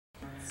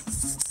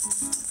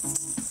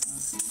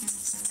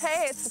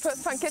Hey, it's the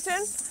Post-Punk Kitchen.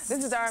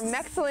 This is our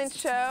Mexcillente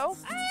show.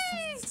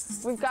 Hey!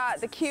 We've got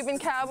the Cuban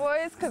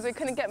cowboys because we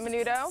couldn't get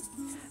menudo.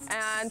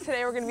 And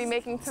today we're going to be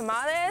making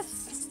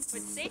tamales.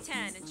 With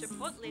seitan and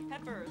chipotle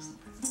peppers.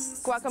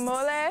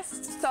 Guacamole,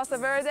 salsa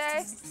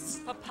verde.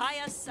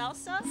 Papaya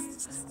salsa.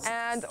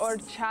 And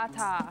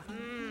horchata.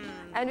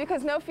 And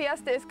because no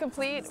fiesta is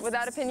complete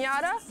without a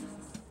piñata,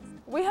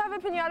 we have a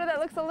piñata that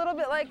looks a little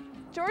bit like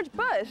George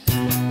Bush.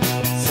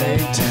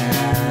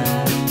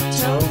 Seitan,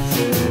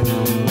 tofu,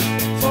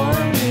 for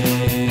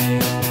me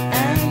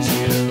and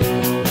you.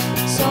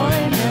 Soy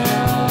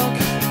milk,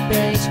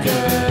 baked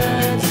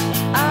goods,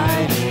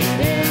 I'd eat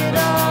it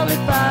all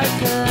if I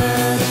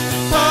could.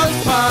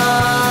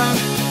 Post-Punk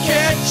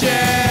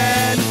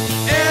Kitchen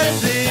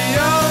is the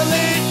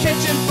only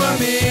kitchen for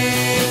me.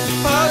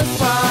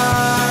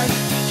 Post-Punk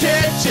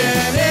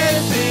Kitchen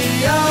is the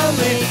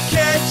only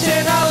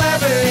kitchen I'll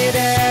ever eat in.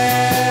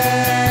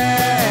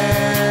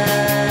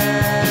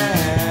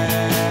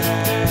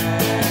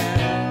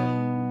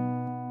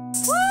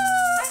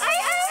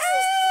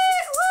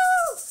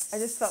 I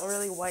just felt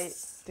really white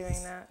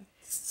doing that.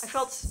 I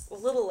felt a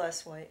little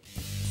less white.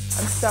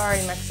 I'm sorry,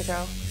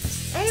 Mexico.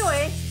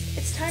 Anyway,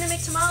 it's time to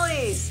make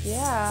tamales.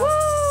 Yeah.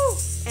 Woo!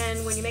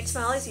 And when you make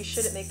tamales, you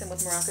shouldn't make them with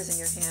maracas in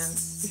your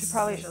hands. You should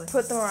probably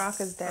put the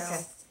maracas down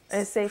in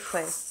a safe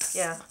place.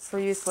 Yeah. For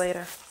use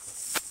later.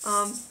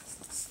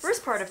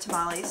 First part of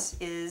tamales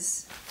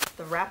is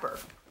the wrapper,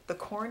 the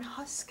corn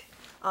husk.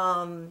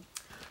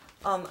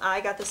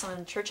 I got this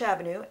on Church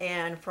Avenue,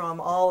 and from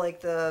all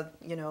like the,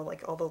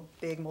 like all the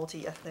big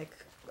multi-ethnic.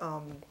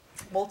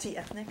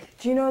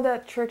 Do you know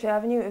that Church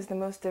Avenue is the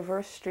most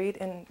diverse street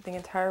in the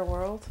entire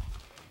world?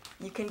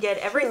 You can get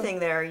everything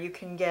there. You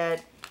can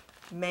get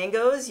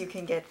mangoes, you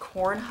can get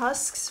corn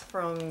husks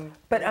from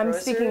But I'm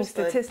grocers, speaking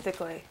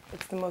statistically.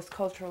 It's the most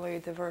culturally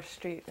diverse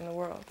street in the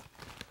world.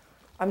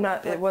 I'm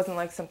not, it wasn't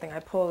like something I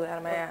pulled out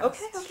of my ass.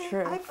 Okay, It's okay,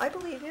 true. I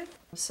believe you.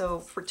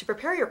 So to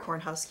prepare your corn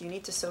husk, you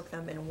need to soak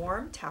them in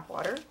warm tap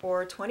water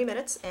for 20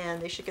 minutes,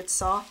 and they should get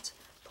soft,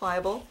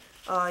 pliable.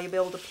 You'll be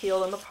able to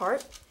peel them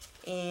apart,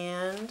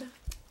 and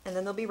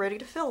then they'll be ready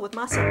to fill with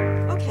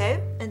masa.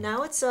 Okay, and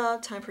now it's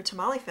time for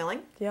tamale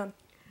filling. Yeah.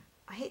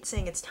 I hate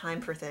saying it's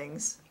time for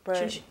things.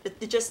 Right.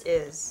 It just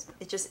is.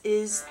 It just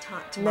is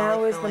tamale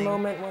Now is filling. the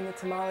moment when the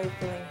tamale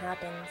filling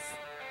happens.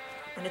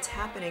 And it's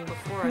happening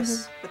before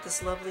us with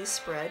this lovely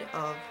spread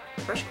of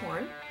fresh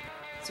corn,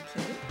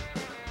 zucchini,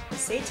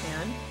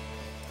 seitan,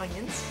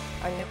 onions,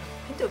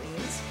 pinto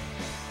beans,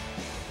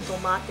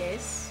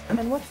 tomates.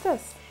 And what's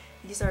this?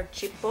 These are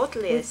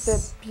chipotles. With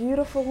the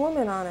beautiful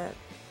woman on it.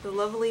 The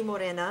lovely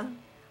Morena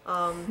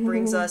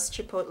brings us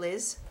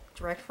chipotles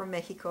direct from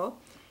Mexico.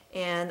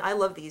 And I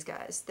love these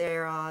guys.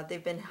 They're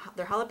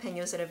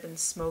jalapenos that have been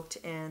smoked,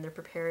 and they're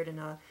prepared in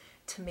a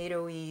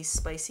tomatoey,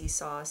 spicy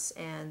sauce.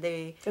 And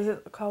Is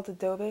it called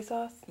adobe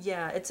sauce?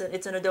 Yeah, it's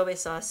an adobe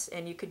sauce,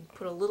 and you could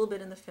put a little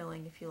bit in the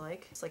filling if you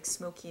like. It's like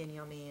smoky and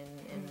yummy,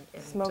 and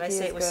Smoky did I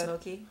say it was good.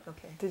 smoky?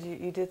 Okay.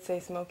 You did say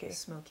smoky.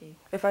 Smoky.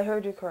 If I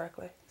heard you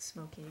correctly.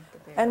 Smoky. The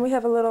bear. And we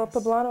have a little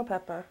poblano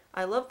pepper.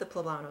 I love the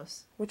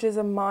poblanos. Which is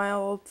a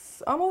mild,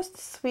 almost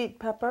sweet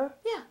pepper.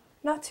 Yeah.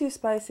 Not too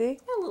spicy.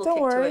 Yeah, a little Don't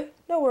kick worry. to it.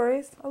 No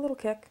worries. A little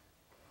kick.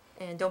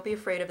 And don't be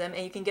afraid of them.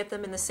 And you can get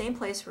them in the same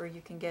place where you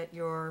can get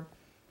your,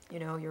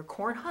 your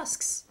corn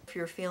husks. If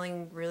you're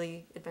feeling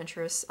really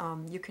adventurous,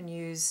 you can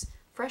use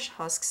fresh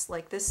husks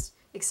like this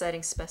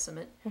exciting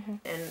specimen.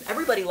 And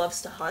everybody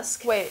loves to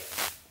husk. Wait,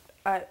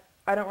 I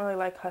don't really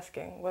like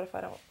husking. What if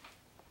I don't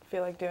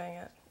feel like doing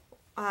it?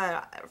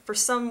 For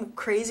some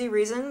crazy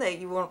reason that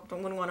you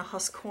wouldn't want to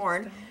husk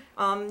corn,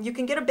 you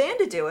can get a band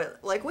to do it.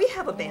 Like we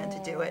have a band to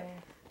do it.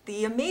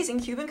 The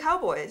amazing Cuban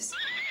Cowboys.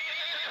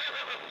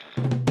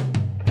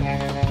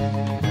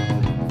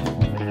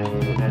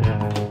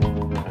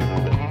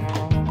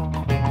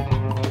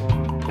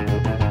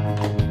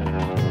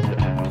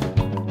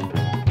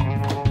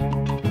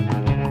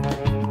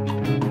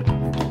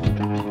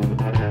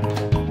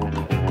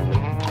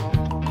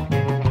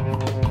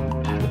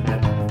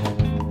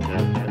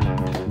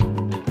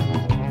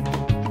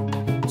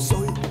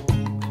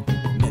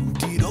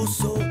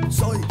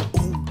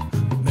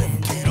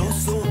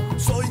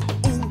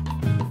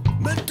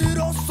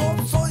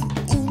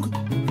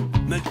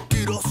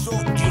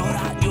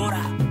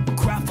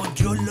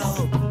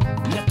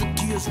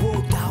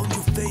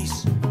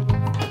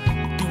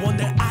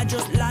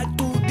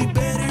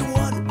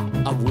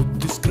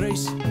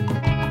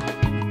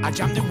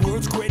 I'm the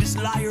world's greatest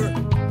liar.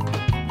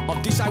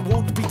 Of this I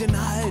won't be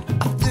denied.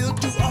 I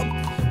filled you up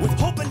with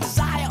hope and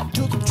desire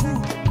to the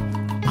truth.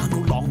 I no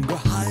longer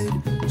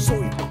hide.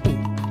 Soy un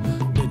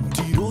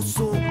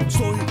mentiroso.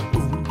 Soy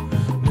un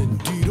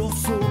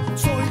mentiroso.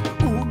 Soy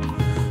un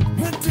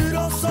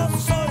mentiroso.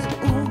 Soy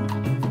un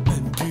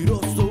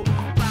mentiroso.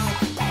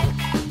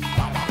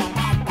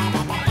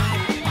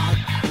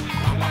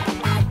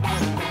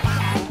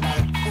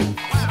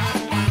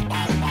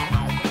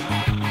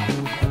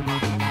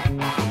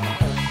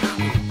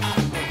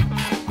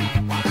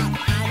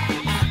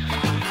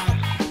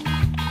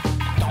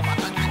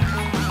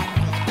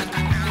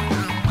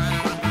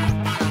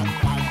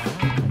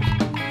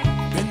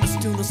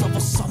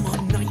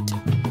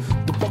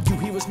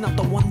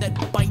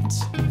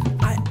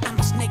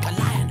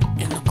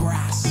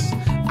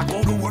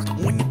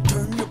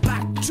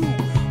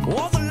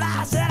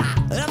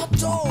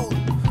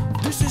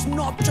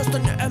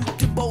 just an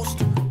empty boast.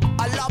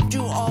 I loved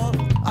you all,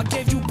 I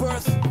gave you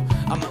birth.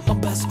 I'm at my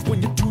best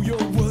when you do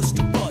your worst.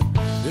 But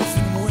if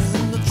and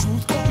when the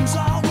truth comes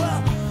out,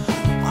 well,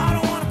 I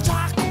don't wanna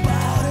talk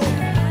about it.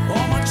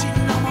 All my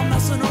cheating, all my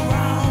messing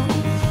around,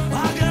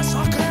 I guess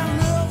I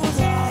can't live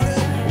without it.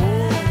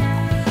 Oh,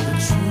 the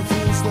truth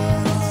is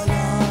that I lied.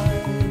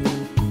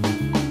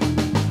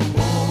 Oh,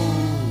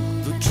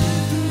 the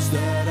truth is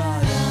that I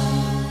lied.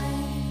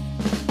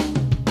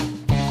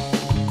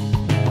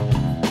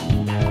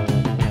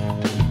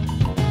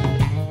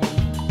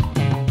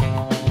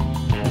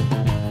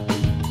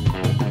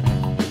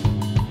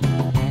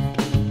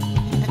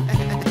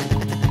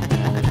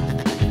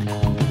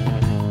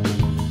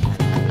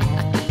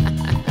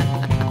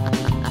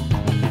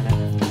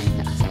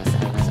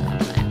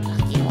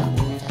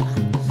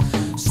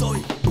 Soy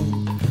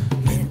un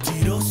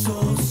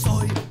mentiroso,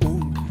 soy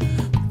un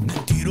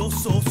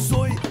mentiroso,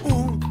 soy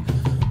un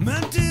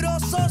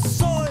mentiroso,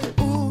 soy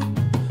un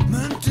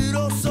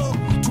mentiroso.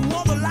 To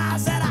all the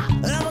lies that I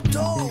ever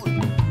told,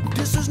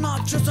 this is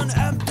not just an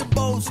empty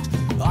boast.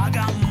 I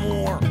got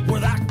more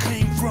where that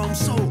came from,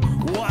 so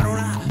why don't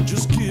I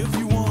just give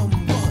you one?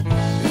 But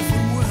if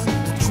and when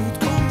the truth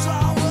comes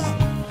out, well,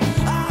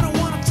 I don't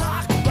wanna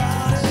talk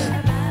about it.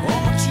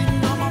 All my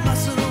cheating, all my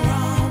messing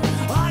around,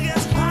 I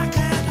guess I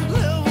can't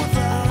live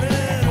without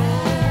it. Oh,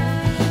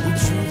 the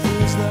truth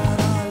is that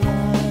I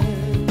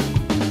lied.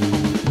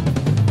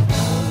 Oh,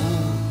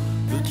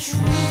 the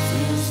truth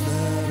is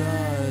that I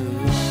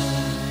lied.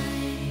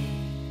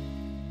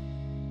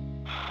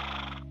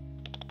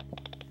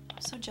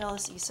 I'm so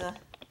jealous, Issa,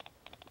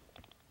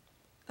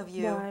 of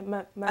you. Why?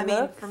 My I mean,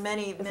 looks? for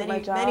many, Is it many, my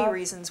many job?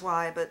 reasons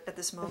why, but at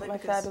this Is it moment, my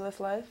because fabulous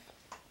life?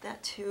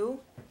 that too,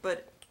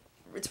 but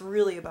it's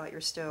really about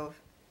your stove,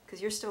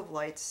 because your stove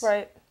lights,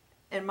 Right.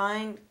 and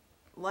mine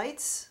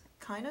lights,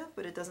 kind of,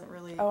 but it doesn't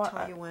really Oh,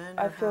 tell you when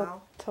I or feel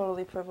how.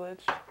 totally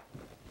privileged.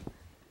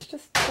 It's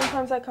just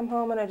sometimes I come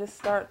home and I just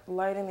start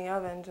lighting the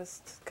oven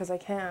just because I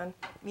can.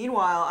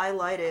 Meanwhile, I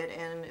light it,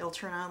 and it'll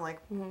turn on like,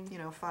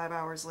 Mm-hmm. 5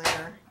 hours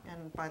later,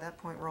 and by that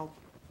point we're all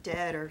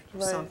dead or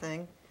Right.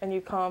 something. And you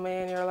call me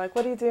and you're like,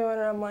 what are you doing?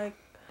 And I'm like,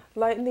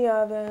 lighting the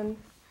oven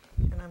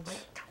And I'm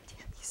like, God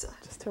damn, Issa.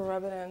 just to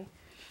rub it in.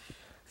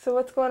 So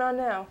what's going on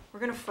now?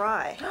 We're gonna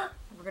fry.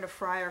 We're gonna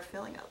fry our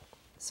filling up.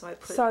 So I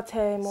put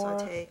Saute more.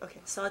 saute. Okay,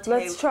 saute.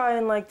 Let's try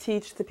and like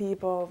teach the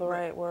people the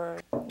right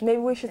word. Maybe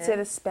we should say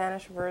Okay. the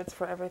Spanish words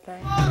for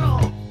everything.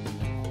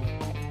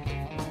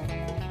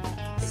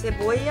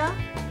 Cebolla,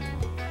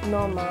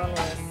 No mames.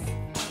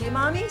 ¿qué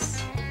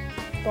mamis?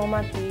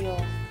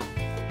 Tomatillo.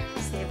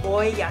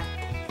 Cebolla,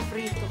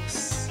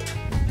 fritos,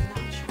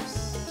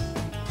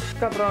 nachos,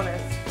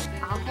 Cabrones.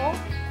 ajo.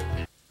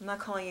 I'm not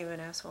calling you an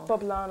asshole.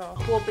 Poblano.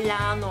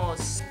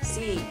 Poblanos.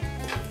 Sí.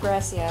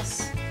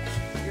 Gracias.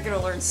 You're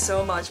gonna learn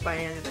so much by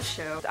the end of the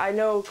show. I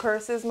know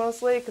curses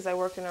mostly because I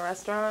worked in a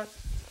restaurant.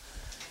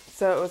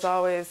 So it was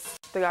always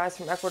the guys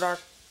from Ecuador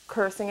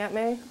cursing at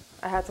me.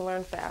 I had to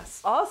learn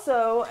fast.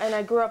 Also, and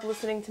I grew up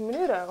listening to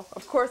Menudo.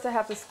 Of course, I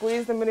have to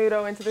squeeze the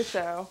Menudo into the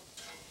show.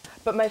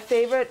 But my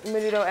favorite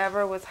Menudo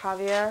ever was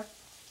Javier,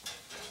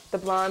 the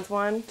blonde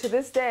one. To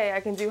this day,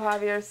 I can do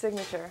Javier's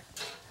signature.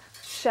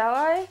 Shall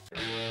I?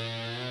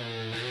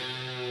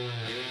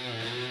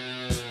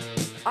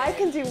 I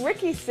can do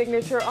Ricky's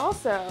signature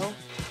also.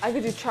 I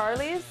could do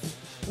Charlie's,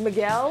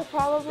 Miguel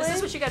probably. This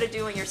is what you gotta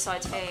do when you're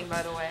sauteing,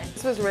 by the way.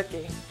 This was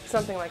Ricky,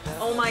 something like that.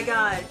 Oh my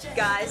god,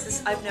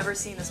 guys, I've never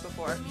seen this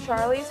before.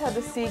 Charlie's had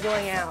the C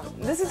going out.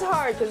 This is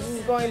hard because this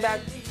is going back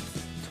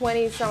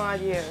 20 some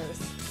odd years.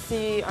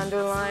 C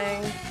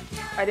underlying.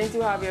 I didn't do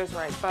Javier's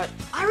right, but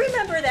I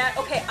remember that.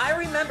 Okay, I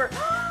remember.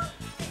 Hot.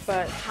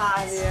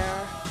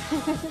 Javier,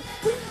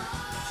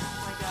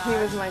 Oh he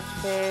my was my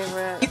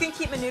favorite. You can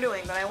keep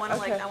menudoing, but I want to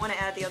Okay. I want to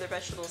add the other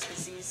vegetables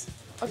because these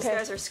Okay.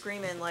 guys are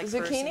screaming like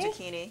Zucchini? for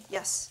some zucchini.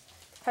 Yes,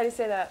 How do you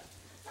say that?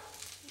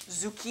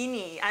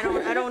 zucchini. I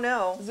don't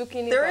know.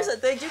 Zucchini. There is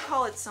they do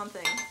call it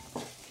something.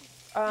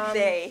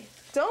 They.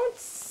 Don't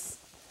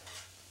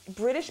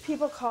British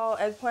people call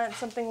eggplant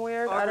something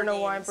weird? I don't know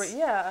why I'm Aubergines.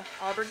 Yeah.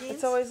 Aubergines.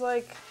 It's always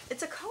like,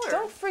 It's a color.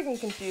 don't freaking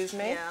confuse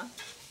me. Yeah.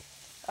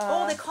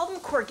 Oh, they call them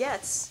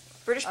courgettes.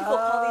 British people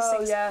call these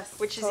things, yes,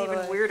 which is totally.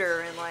 even weirder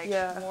and like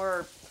Yeah.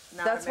 more.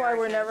 Not That's why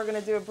we're American. never going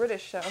to do a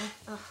British show.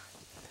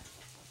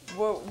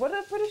 What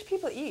do British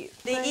people eat?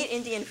 They eat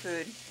Indian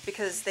food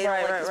because they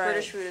Right, don't like right, because right.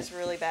 British food is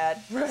really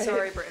bad. Right.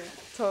 Sorry, Britain.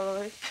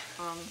 Totally.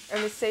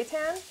 And the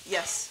seitan?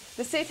 Yes.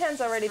 The seitan's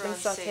already been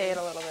Thrown sauteed seitan.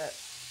 a little bit.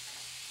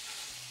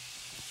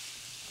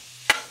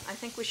 I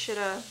think we should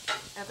add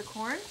the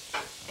corn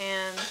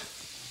and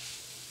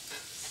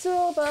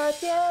Suba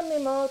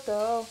tiene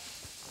moto.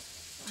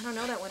 I don't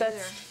know that one That's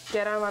either.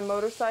 get on my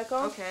motorcycle.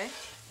 Okay.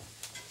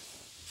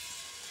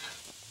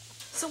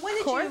 So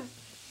Corn?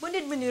 when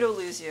did Menudo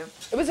lose you?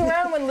 It was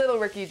around when little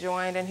Ricky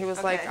joined, and he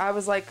was like, Okay. I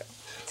was like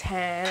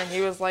 10, and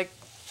he was like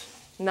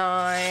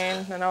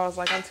 9, and I was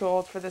like, I'm too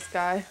old for this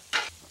guy.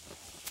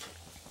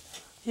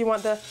 You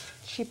want the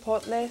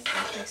chipotle? I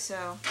think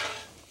so.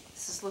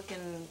 This is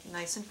looking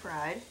nice and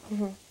fried.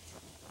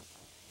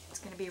 It's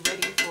gonna be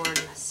ready for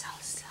la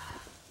salsa.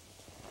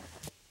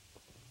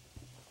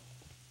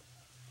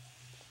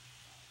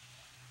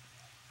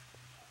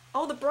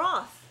 Oh, the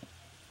broth.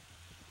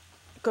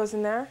 Goes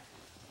in there.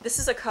 This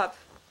is a cup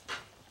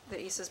that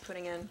Issa's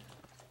putting in,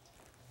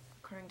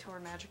 according to her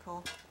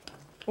magical.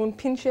 Un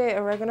pinche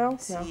oregano.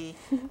 See.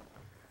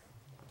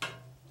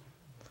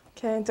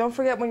 Okay, and don't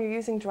forget when you're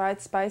using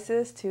dried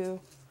spices to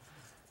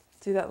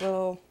do that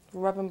little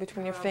rubbing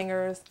between your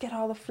fingers. Get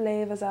all the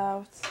flavors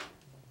out.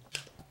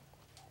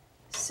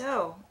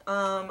 So,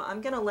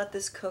 I'm gonna let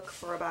this cook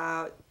for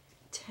about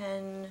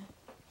 10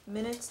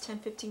 minutes,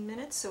 10-15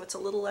 minutes, so it's a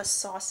little less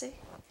saucy.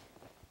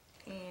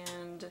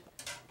 And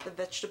the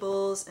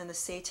vegetables and the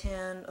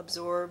seitan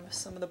absorb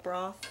some of the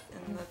broth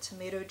and the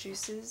tomato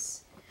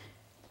juices.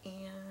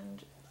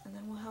 And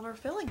then we'll have our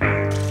filling.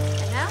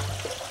 And now,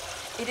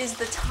 it is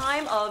the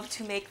time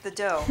to make the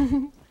dough.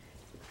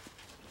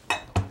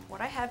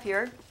 What I have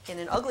here in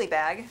an ugly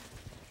bag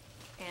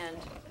and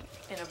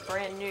in a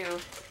brand new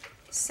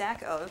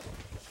sack of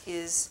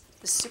is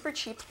the super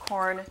cheap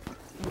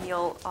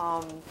cornmeal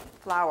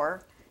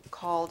flour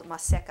called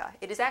maseca.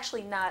 It is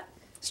actually not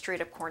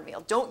straight up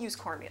cornmeal. Don't use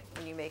cornmeal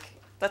when you make,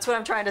 that's what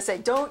I'm trying to say.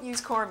 Don't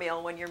use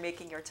cornmeal when you're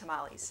making your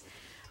tamales.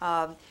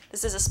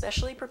 This is a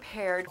specially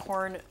prepared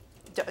corn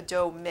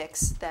dough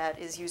mix that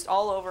is used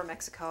all over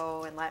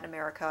Mexico and Latin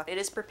America. It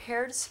is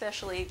prepared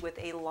specially with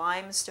a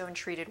limestone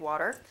treated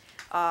water.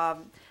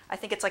 I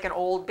think it's like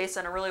based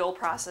on a really old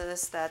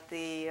process that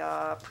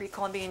the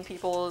pre-Columbian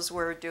peoples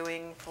were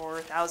doing for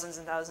thousands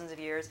and thousands of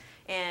years,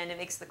 and it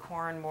makes the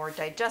corn more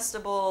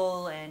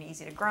digestible and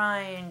easy to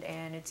grind,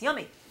 and it's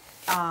yummy.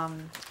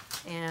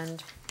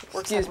 And it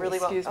works out really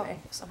well. Excuse me.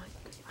 So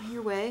on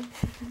your way.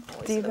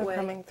 Diva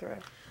coming through.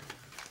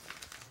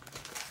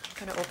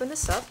 I'm gonna open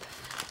this up.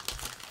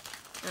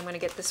 I'm gonna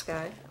get this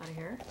guy out of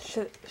here.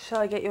 Shall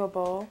I get you a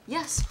bowl?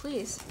 Yes,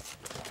 please.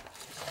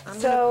 I'm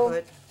So-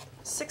 gonna put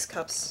 6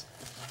 cups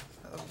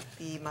of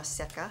the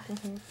maseca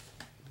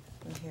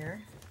in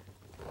here.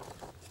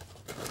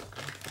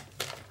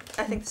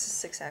 I think this is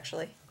 6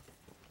 actually.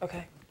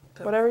 Okay.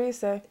 But Whatever you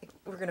say.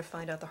 we're gonna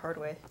find out the hard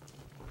way.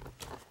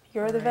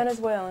 You're the Alright.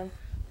 Venezuelan.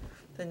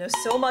 They know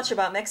so much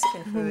about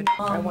Mexican food.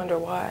 I wonder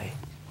why.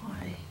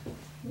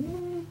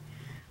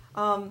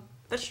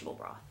 Vegetable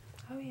broth.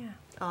 Oh yeah.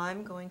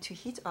 I'm going to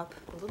heat up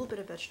a little bit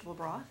of vegetable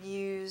broth.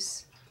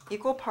 Use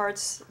equal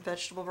parts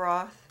vegetable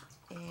broth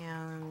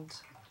and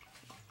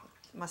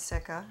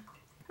maseca. I'm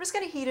just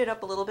gonna heat it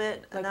up a little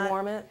bit. Like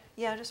warm it?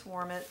 Yeah, just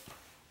warm it.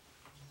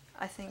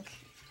 I think.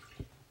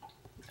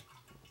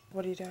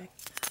 What are you doing?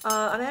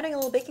 I'm adding a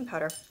little baking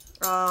powder.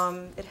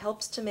 It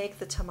helps to make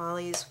the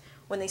tamales,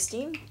 when they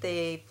steam,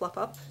 they fluff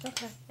up.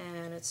 Okay.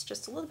 And it's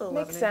just a little bit of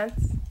Makes leavening.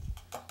 sense.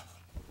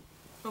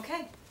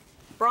 Okay,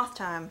 broth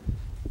time.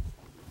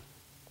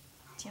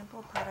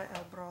 Tiempo para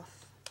el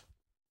broth.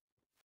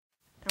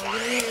 And we're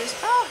gonna use,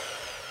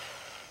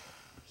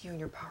 you and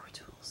your power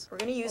tools. We're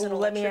gonna use an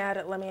Let me add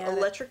it.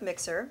 electric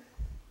mixer.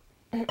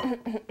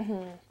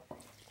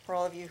 For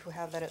all of you who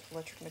have that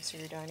electric mixer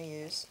you're dying to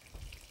use.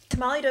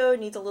 Tamale dough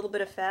needs a little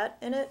bit of fat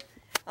in it.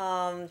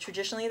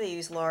 Traditionally they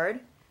use lard,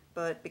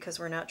 but because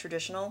we're not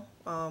traditional,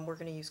 we're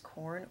gonna use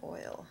corn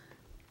oil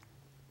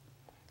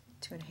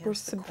to enhance We're the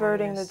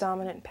subverting the corniness.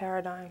 dominant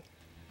paradigm.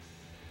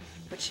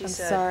 But she I'm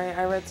said, sorry,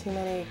 I read too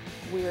many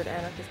weird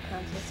anarchist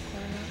pamphlets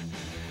growing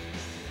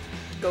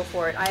up. go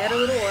for it. I add a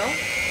little oil.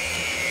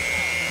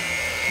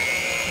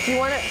 Do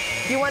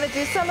you want to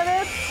do some of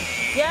this?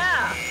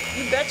 Yeah,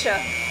 you betcha.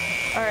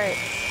 All right.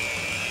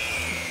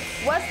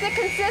 What's the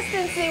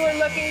consistency we're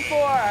looking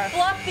for?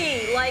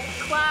 Fluffy, like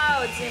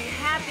clouds, and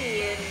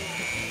happy,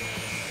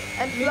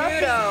 And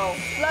menudo.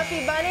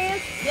 fluffy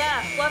bunnies?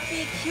 Yeah,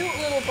 fluffy, cute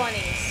little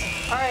bunnies.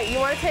 All right, you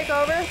want to take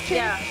over? Chief?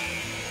 Yeah.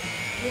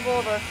 Move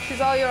over.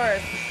 She's all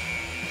yours.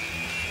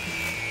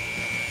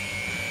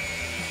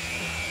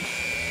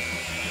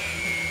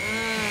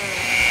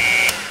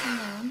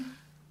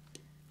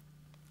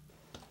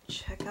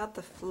 Check out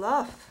the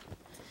fluff.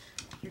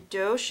 Your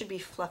dough should be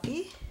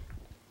fluffy,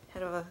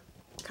 kind of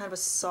a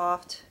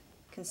soft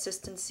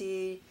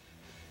consistency,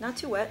 not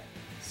too wet,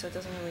 so it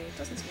doesn't really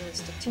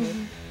stick to you.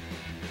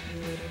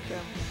 You let it go.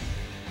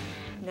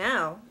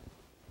 Now,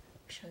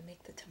 shall we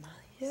make the tamales?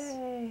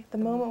 Yay, the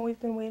moment we've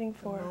been waiting The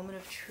for. moment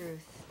of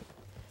truth.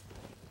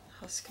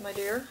 Husk, my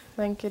dear.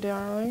 Thank you,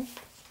 darling.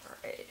 All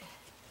right.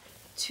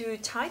 To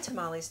tie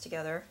tamales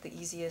together, the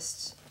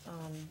easiest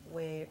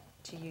way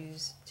to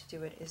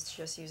do it is to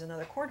just use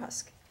another corn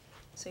husk.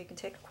 So you can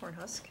take a corn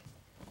husk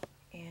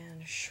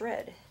and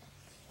shred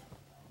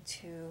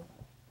into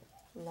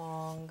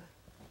long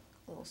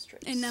little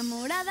strips.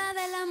 Enamorada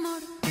del amor,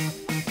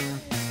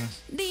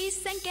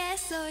 dicen que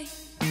soy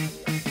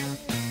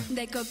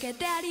de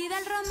coquetear y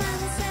del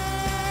romance,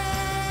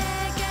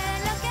 que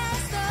lo que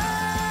soy.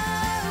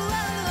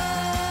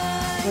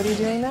 What are you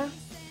doing now?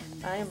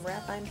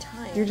 I'm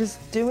tying. You're just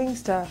doing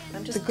stuff.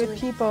 I'm The just good doing-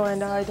 people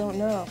and I don't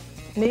know.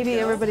 Maybe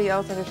No? everybody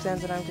else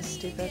understands that I'm just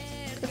stupid.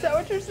 Is that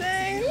what you're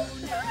saying?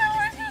 Is that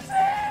what you're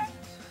saying?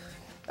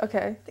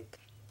 Okay.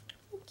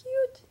 Oh,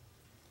 cute.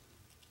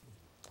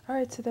 All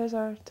right, so there's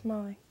our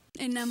tamale.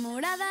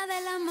 Enamorada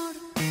del amor.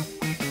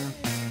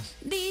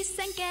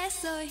 Dicen que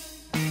soy.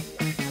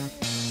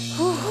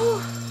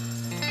 Oh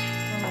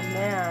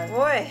man.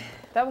 Boy.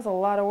 That was a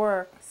lot of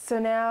work. So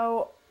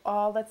now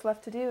all that's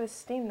left to do is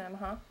steam them,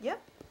 huh?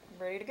 Yep.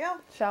 Ready to go.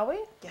 Shall we?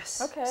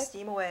 Yes. Okay.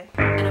 Steam away.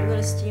 And I'm going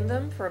to steam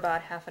them for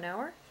about half an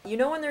hour. You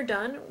know when they're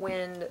done?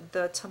 When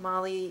the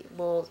tamale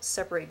will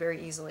separate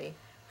very easily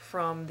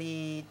from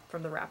the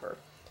wrapper.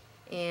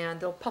 And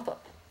they'll puff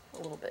up a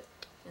little bit.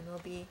 And they'll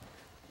be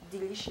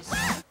delicious.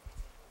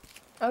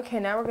 Okay,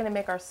 now we're going to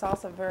make our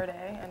salsa verde.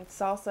 And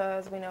salsa,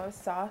 as we know, is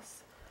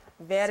sauce.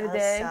 Verde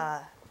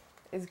Salsa.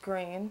 is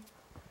green.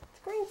 It's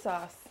green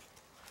sauce.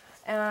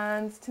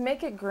 And to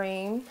make it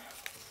green,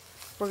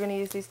 we're going to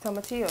use these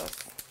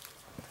tomatillos,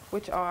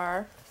 which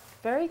are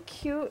very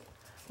cute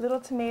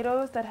little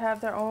tomatoes that have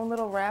their own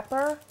little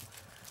wrapper.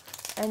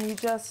 And you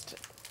just,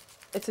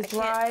 it's a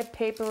dry,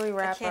 papery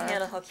wrapper. I can't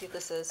handle how cute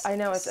this is. I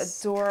know, it's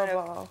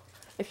adorable.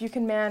 If you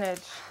can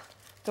manage,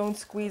 don't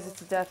squeeze it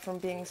to death from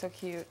being so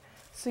cute.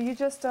 So you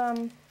just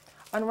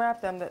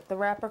unwrap them. The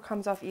wrapper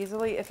comes off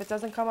easily. If it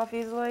doesn't come off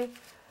easily,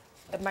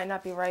 it might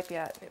not be ripe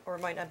yet. Or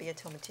it might not be a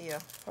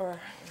tomatillo. Or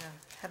Yeah,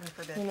 heaven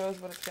forbid. who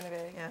knows what it's going to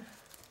be. Yeah.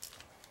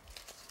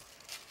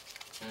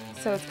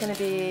 So it's going to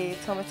be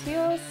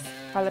tomatillos,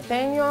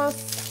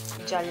 jalapenos,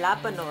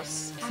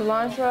 Jalapenos.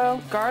 cilantro,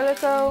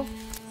 garlico,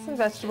 some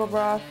vegetable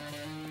broth.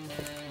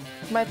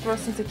 Might throw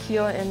some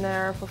tequila in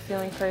there if we're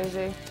feeling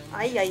crazy.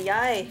 Ay, ay,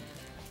 ay.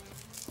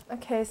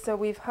 Okay, so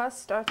we've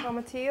husked our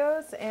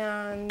tomatillos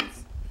and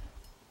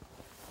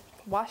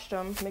washed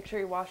them. Make sure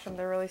you wash them,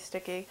 they're really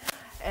sticky.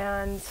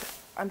 And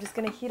I'm just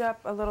gonna heat up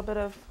a little bit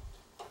of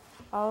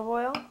olive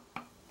oil,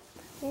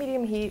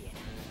 medium heat,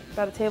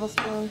 about a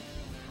tablespoon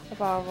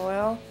of olive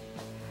oil.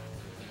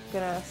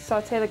 Gonna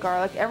saute the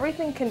garlic.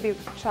 Everything can be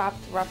chopped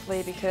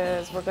roughly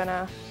because we're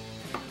gonna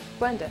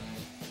blend it.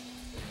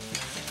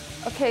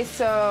 Okay,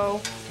 so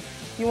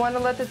you wanna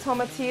let the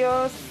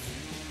tomatillos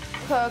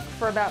cook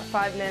for about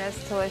 5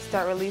 minutes till they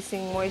start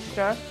releasing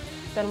moisture.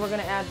 Then we're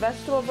gonna add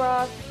vegetable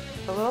broth,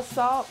 a little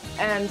salt,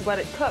 and let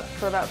it cook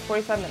for about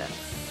 45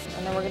 minutes.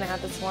 And then we're gonna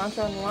add the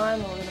cilantro and the lime,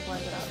 and we're gonna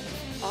blend it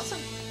up.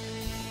 Awesome.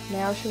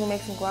 Now should we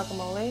make some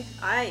guacamole?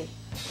 Aye.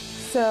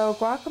 So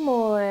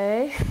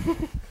guacamole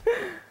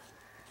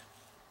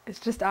it's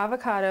just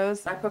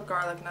avocados. I put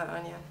garlic, not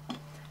onion.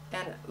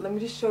 And let me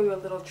just show you a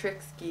little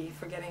trick ski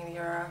for getting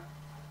your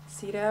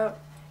seed out.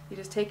 You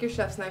just take your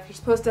chef's knife. You're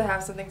supposed to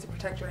have something to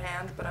protect your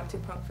hands, but I'm too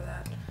punk for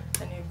that.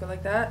 And you go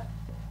like that.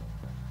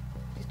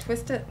 You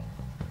twist it.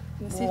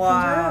 And the seed comes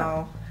right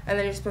out. And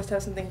then you're supposed to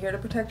have something here to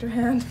protect your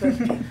hands, but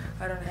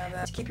I don't have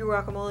that. To keep your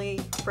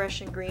guacamole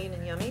fresh and green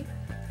and yummy,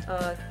 keep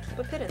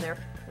a pit in there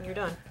when you're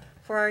done.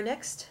 For our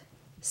next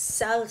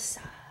salsa,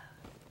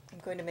 I'm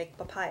going to make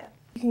papaya.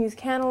 You can use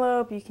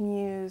cantaloupe, you can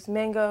use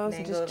mangoes,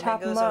 you just chop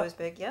them mango's up. always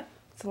big, yeah.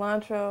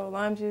 Cilantro,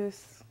 lime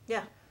juice,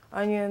 Yeah.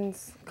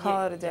 onions,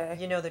 call it a day.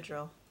 You know the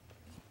drill.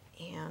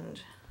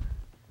 And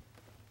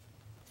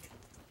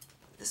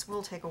this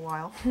will take a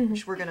while,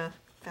 which we're gonna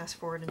fast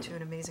forward into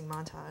an amazing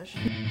montage.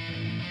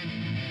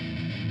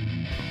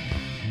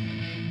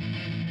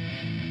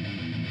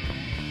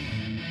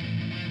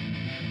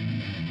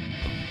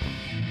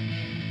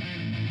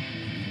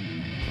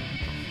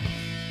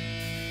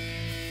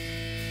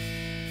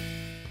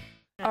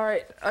 All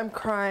right, I'm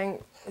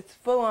crying. It's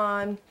full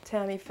on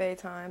Tammy Faye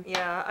time.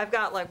 Yeah, I've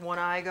got like one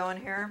eye going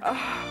here.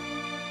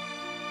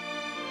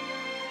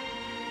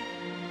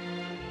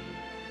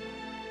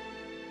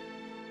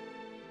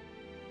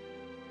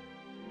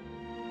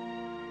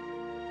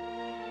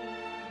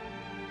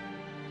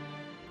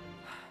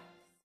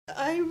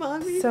 Hi,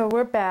 Mommy. So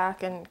we're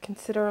back and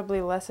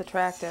considerably less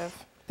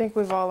attractive. I think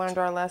we've all learned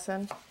our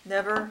lesson.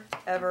 Never,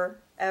 ever,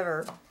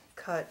 ever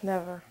cut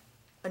Never.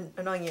 an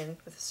onion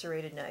with a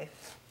serrated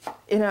knife.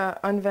 In an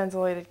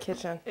unventilated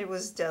kitchen. It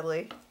was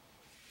deadly.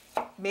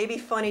 Maybe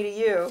funny to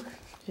you.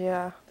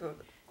 Yeah.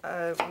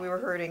 We were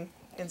hurting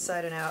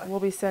inside and out. We'll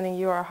be sending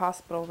you our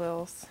hospital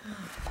bills.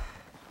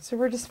 So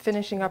we're just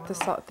finishing up the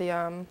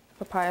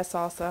papaya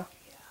salsa.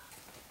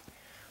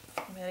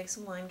 I'm adding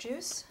some lime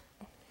juice.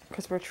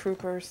 Because we're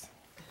troopers.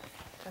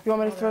 You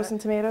want me to throw some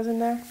tomatoes in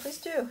there? Please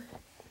do.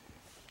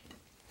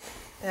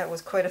 That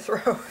was quite a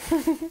throw.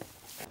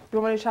 You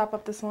want me to chop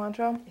up the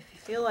cilantro? If you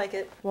feel like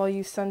it. While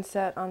you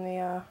sunset on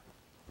the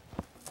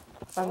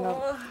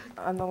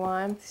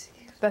lime.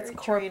 That's Very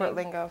corporate draining.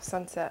 lingo.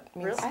 Sunset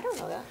means Really? I don't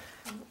know that.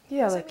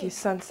 yeah, does like that you mean?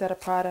 sunset a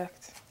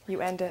product,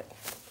 you end it.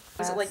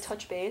 Is it like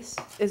touch base?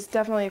 It's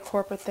definitely a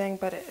corporate thing,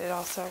 but it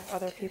also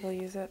other people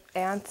use it.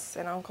 Aunts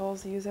and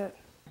uncles use it.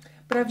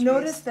 But I've Touch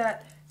noticed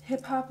that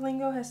hip hop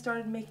lingo has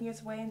started making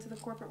its way into the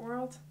corporate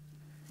world.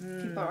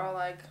 People are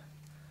like,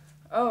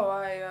 "Oh,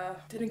 I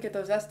didn't get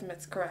those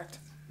estimates correct.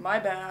 My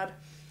bad."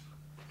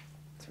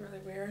 It's really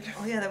weird.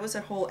 Oh yeah, that was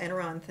that whole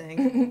Enron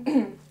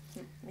thing.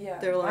 Yeah,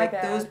 They're my like,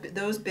 bad.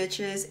 those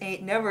bitches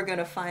ain't never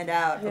gonna find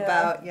out Yeah.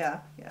 about,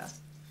 yeah.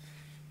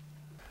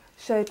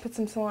 Should I put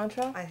some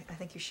cilantro? I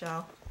think you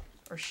shall,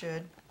 or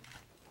should,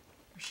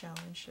 or shall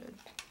and should.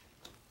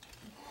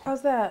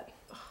 How's that?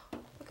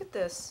 Look at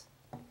this.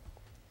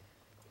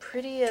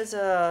 Pretty as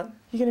a...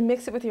 You gonna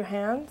mix it with your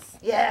hands?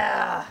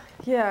 Yeah!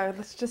 Yeah,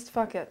 let's just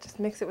fuck it. Just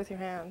mix it with your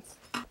hands.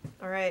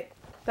 All right.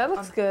 That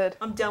looks good.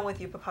 I'm done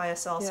with you, papaya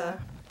salsa. Yeah.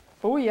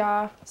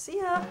 Booyah. See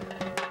ya!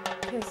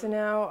 Okay, so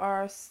now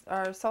our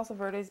salsa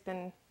verde's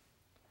been,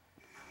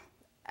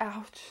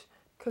 ouch,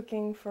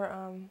 cooking for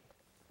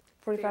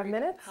 45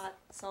 minutes. Hot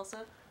salsa.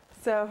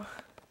 So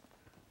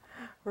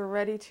we're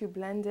ready to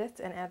blend it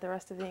and add the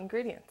rest of the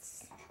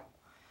ingredients.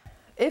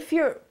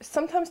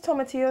 Sometimes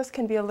tomatillos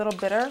can be a little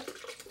bitter.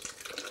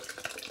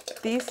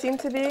 These seem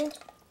to be.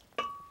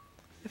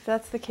 If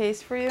that's the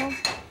case for you,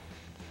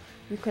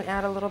 you can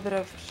add a little bit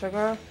of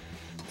sugar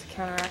to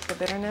counteract the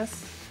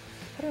bitterness.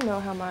 I don't know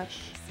how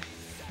much.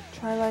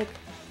 Try like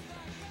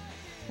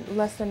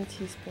less than a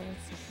teaspoon.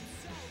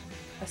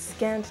 A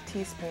scant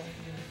teaspoon.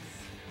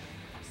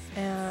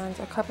 And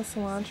a cup of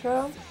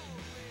cilantro.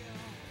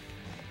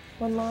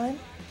 1 lime.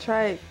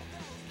 Try,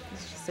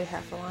 let's just say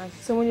half a lime.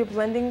 So when you're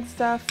blending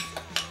stuff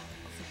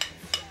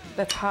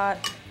that's hot,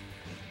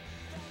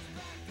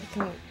 you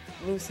can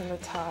loosen the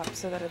top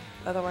so that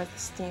otherwise the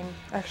steam,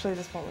 actually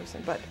this won't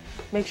loosen, but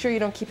make sure you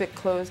don't keep it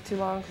closed too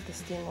long because the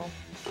steam will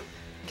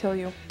kill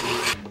you.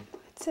 I'd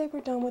say we're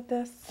done with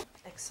this.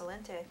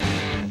 Mexcillente.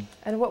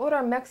 And what would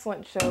our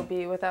Mexcillente show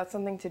be without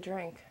something to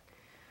drink?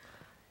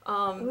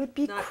 It would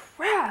be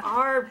crap.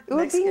 Our It would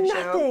Mexican be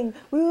nothing.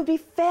 We would be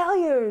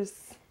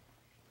failures.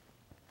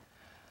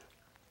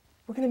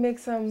 We're gonna make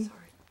some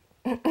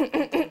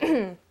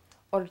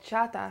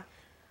horchata.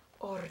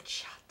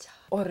 Horchata.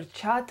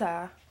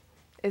 Horchata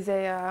is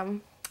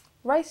a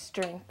rice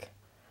drink,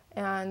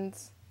 and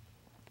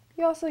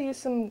you also use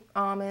some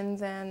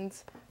almonds and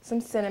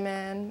some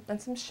cinnamon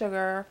and some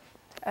sugar,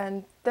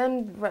 and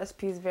then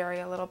recipes vary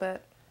a little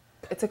bit.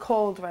 It's a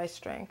cold rice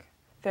drink,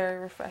 very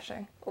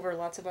refreshing. Over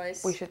lots of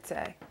ice. We should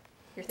say.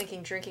 You're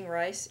thinking drinking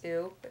rice,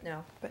 ew, but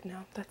no. But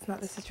no, that's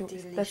not the situation.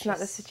 Delicious. That's not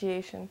the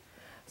situation.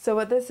 So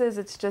what this is,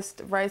 it's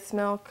just rice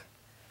milk,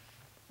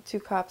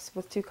 2 cups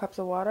with 2 cups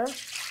of water,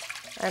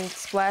 and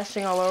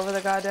splashing all over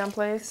the goddamn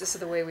place. This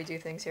is the way we do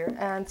things here.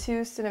 And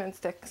 2 cinnamon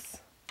sticks.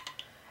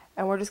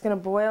 And we're just gonna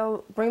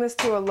bring this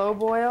to a low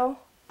boil,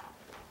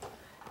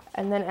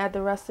 and then add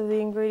the rest of the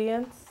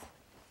ingredients.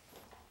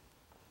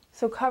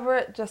 So cover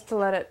it just to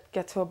let it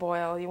get to a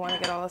boil. You wanna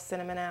get all the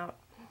cinnamon out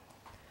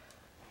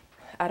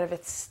of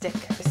its stick.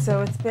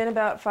 So it's been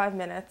about 5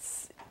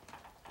 minutes.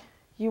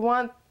 You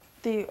want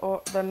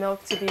the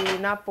milk to be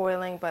not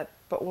boiling, but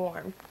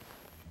warm.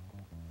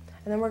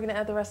 And then we're gonna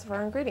add the rest of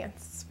our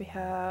ingredients. We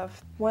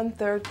have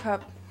 1/3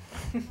 cup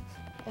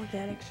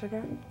organic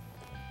sugar,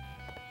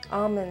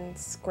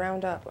 almonds,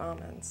 ground up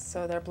almonds.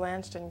 So they're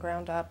blanched and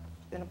ground up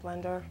in a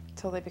blender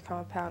until they become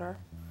a powder.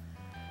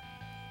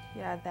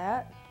 You add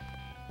that,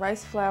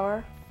 rice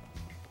flour,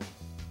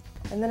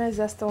 and then I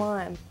zest a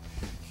lime.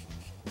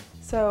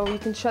 So you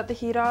can shut the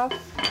heat off,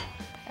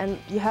 and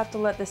you have to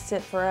let this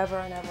sit forever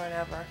and ever and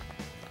ever.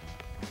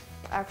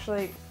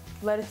 Actually,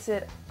 let it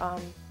sit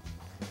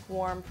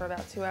warm for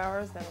about 2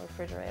 hours, then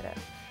refrigerate it.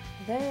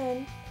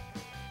 Then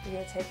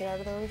you're gonna take it out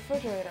of the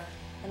refrigerator,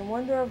 and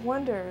wonder of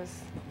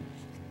wonders,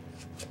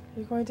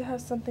 you're going to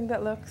have something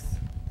that looks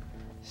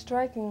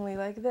strikingly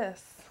like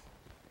this.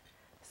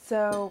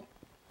 So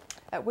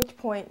at which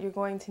point you're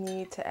going to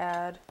need to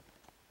add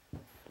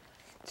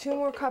 2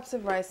 more cups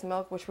of rice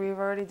milk, which we've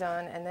already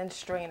done, and then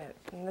strain it.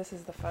 And this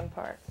is the fun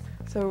part.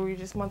 So we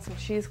just want some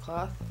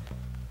cheesecloth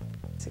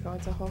to go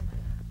into a whole...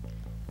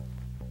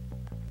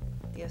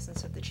 The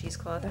essence of the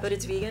cheesecloth, but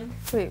it's vegan.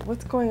 Wait,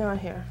 what's going on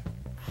here?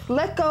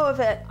 Let go of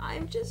it!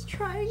 I'm just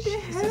trying to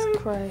Jesus help.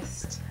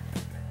 Christ.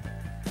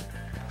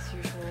 As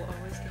usual,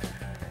 always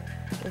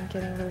I'm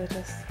getting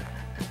religious.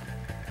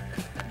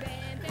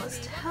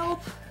 must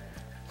help.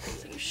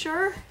 Are you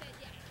sure?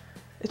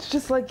 It's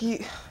just like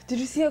you... Did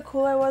you see how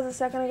cool I was a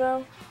second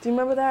ago? Do you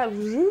remember that?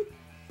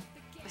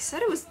 I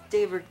said it was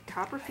David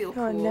Copperfield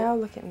cool. Oh, now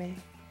look at me.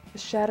 The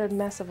shattered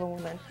mess of a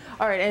woman.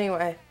 Alright,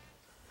 anyway.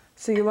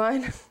 So you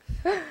line...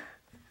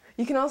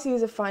 You can also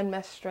use a fine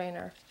mesh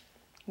strainer.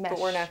 But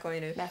we're not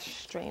going to. Mesh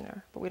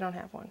strainer, but we don't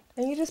have one.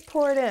 And you just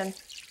pour it in.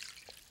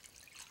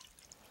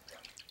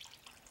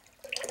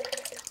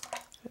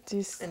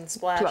 And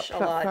splash a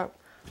lot. Plop.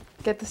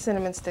 Get the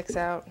cinnamon sticks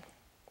out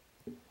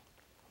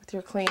with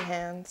your clean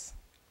hands.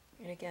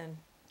 And again,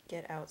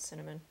 get out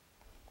cinnamon.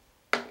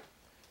 You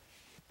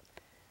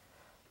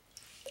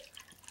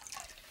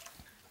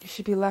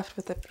should be left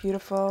with a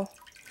beautiful,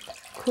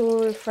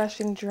 cool,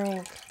 refreshing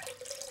drink.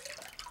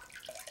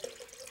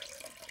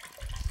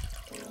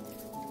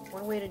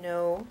 One way to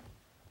know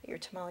that your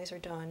tamales are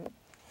done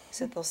is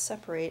that they'll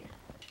separate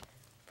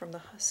from the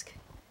husk,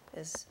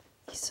 as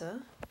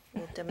Isa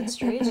will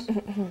demonstrate,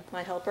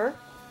 my helper.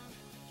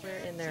 Where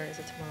in there is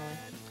a tamale?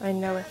 I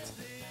know it.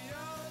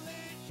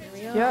 Here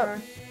we are.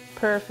 Yep.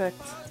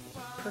 Perfect.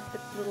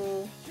 Perfect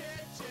little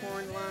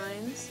corn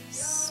lines,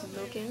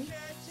 smoking. And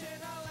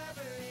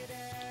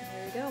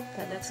there you go.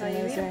 That That's looks how you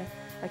eat amazing. it.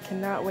 I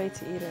cannot wait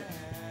to eat it.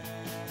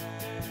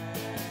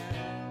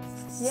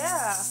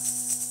 Yeah.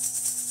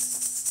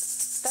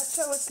 That's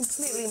show is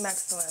completely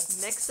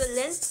Mexcillente.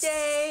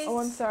 Mexcillente. Oh,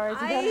 I'm sorry.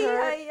 Did that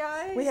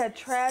hurt? We had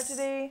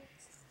tragedy.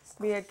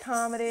 We had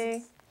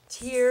comedy.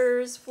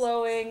 Tears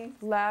flowing.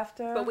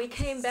 Laughter. But we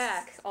came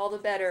back all the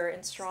better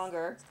and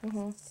stronger.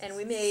 And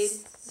we made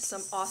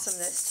some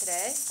awesomeness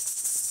today.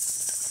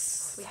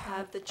 We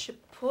have the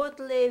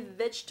chipotle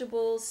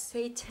vegetable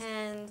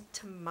seitan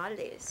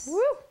tamales.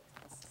 Woo!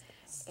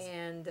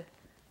 And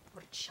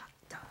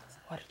horchata.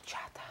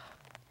 Horchata.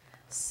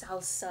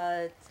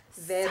 Salsa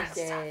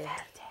verde.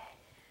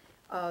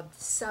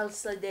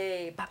 Salsa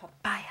de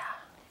papaya.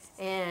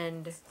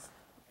 And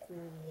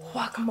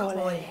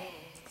guacamole.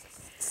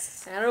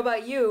 And I don't know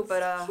about you,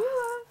 but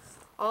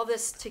all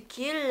this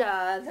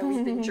tequila that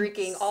we've been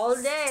drinking all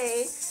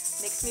day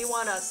makes me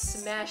want to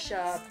smash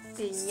a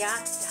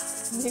piñata.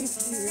 Me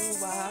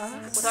too, wow.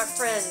 With our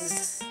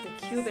friends,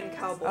 the Cuban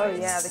Cowboys. Oh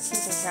yeah, the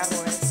Cuban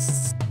Cowboys.